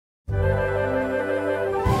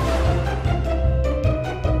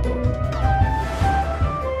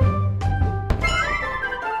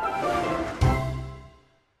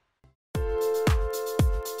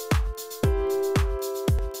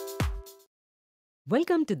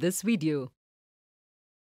Welcome to this video.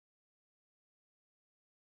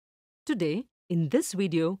 Today, in this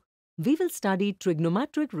video, we will study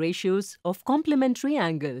trigonometric ratios of complementary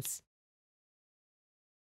angles.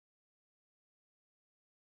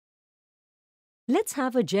 Let's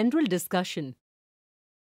have a general discussion.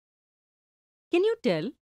 Can you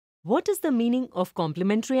tell what is the meaning of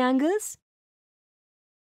complementary angles?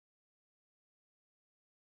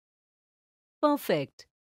 Perfect.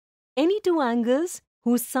 Any two angles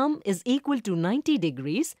whose sum is equal to 90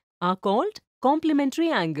 degrees are called complementary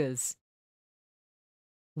angles,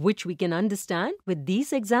 which we can understand with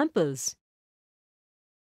these examples.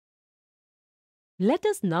 Let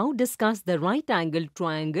us now discuss the right-angled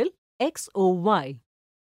triangle XOY.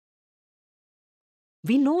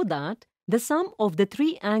 We know that the sum of the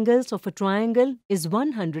three angles of a triangle is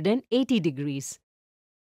 180 degrees.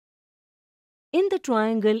 In the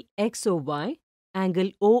triangle XOY,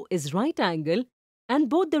 angle O is right angle and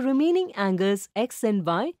both the remaining angles X and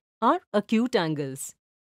Y are acute angles.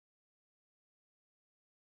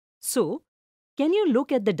 So, can you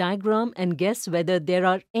look at the diagram and guess whether there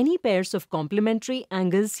are any pairs of complementary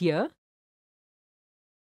angles here?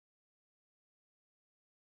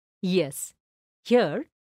 Yes. Here,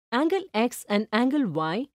 angle X and angle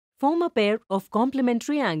Y form a pair of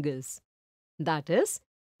complementary angles. That is,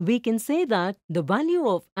 we can say that the value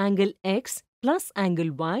of angle X plus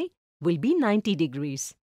angle Y will be 90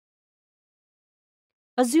 degrees.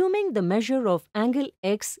 Assuming the measure of angle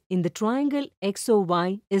X in the triangle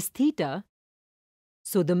XOY is theta,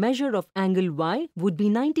 so the measure of angle Y would be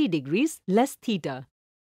 90 degrees less theta,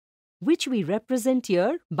 which we represent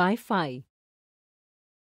here by phi.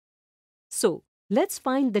 So, let's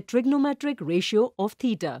find the trigonometric ratio of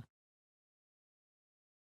theta.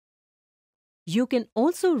 You can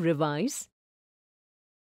also revise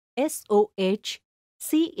SOH,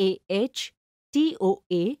 CAH,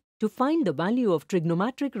 TOA to find the value of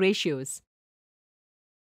trigonometric ratios.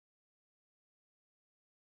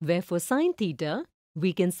 Where for sin theta,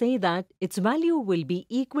 we can say that its value will be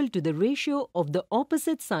equal to the ratio of the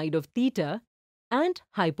opposite side of theta and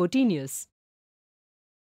hypotenuse.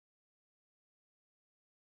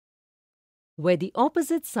 Where the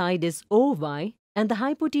opposite side is OY and the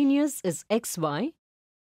hypotenuse is XY,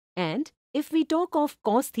 and if we talk of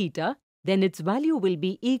cos theta, then its value will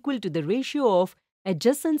be equal to the ratio of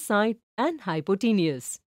adjacent side and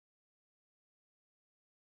hypotenuse.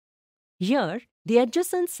 Here, the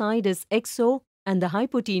adjacent side is XO and the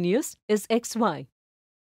hypotenuse is XY.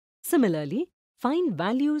 Similarly, find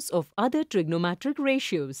values of other trigonometric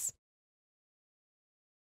ratios,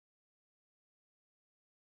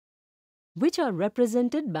 which are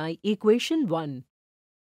represented by equation 1.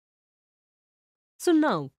 So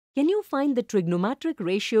now, can you find the trigonometric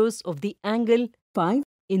ratios of the angle 5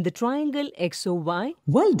 in the triangle XOY?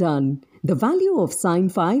 Well done! The value of sin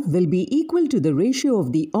 5 will be equal to the ratio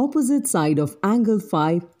of the opposite side of angle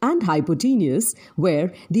 5 and hypotenuse,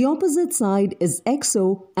 where the opposite side is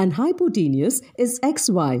XO and hypotenuse is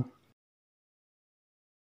XY.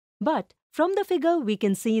 But from the figure we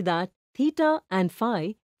can see that theta and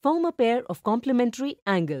phi form a pair of complementary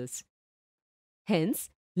angles. Hence,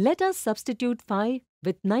 let us substitute phi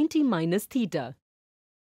with 90 minus theta.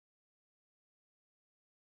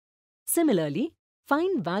 Similarly,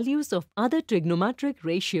 find values of other trigonometric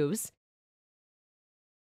ratios,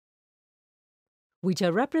 which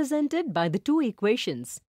are represented by the two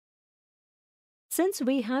equations. Since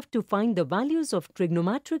we have to find the values of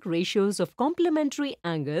trigonometric ratios of complementary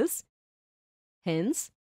angles,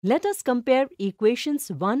 hence, let us compare equations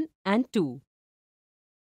 1 and 2.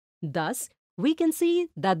 Thus, we can see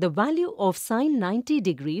that the value of sin 90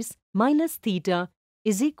 degrees minus theta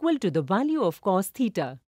is equal to the value of cos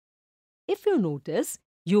theta. If you notice,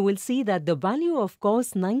 you will see that the value of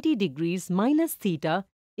cos 90 degrees minus theta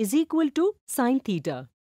is equal to sin theta.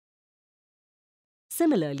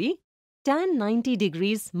 Similarly, tan 90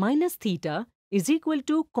 degrees minus theta is equal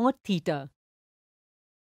to cot theta.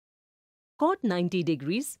 Cot 90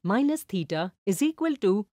 degrees minus theta is equal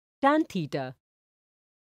to tan theta.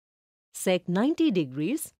 Sec 90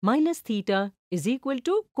 degrees minus theta is equal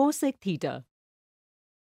to cosec theta.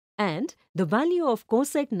 And the value of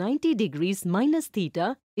cosec 90 degrees minus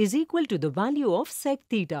theta is equal to the value of sec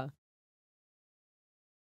theta,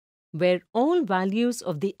 where all values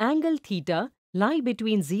of the angle theta lie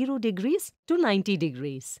between 0 degrees to 90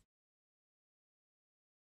 degrees.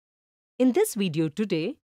 In this video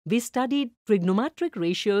today, we studied trigonometric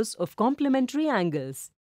ratios of complementary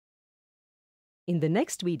angles. In the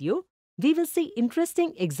next video, we will see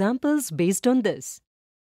interesting examples based on this.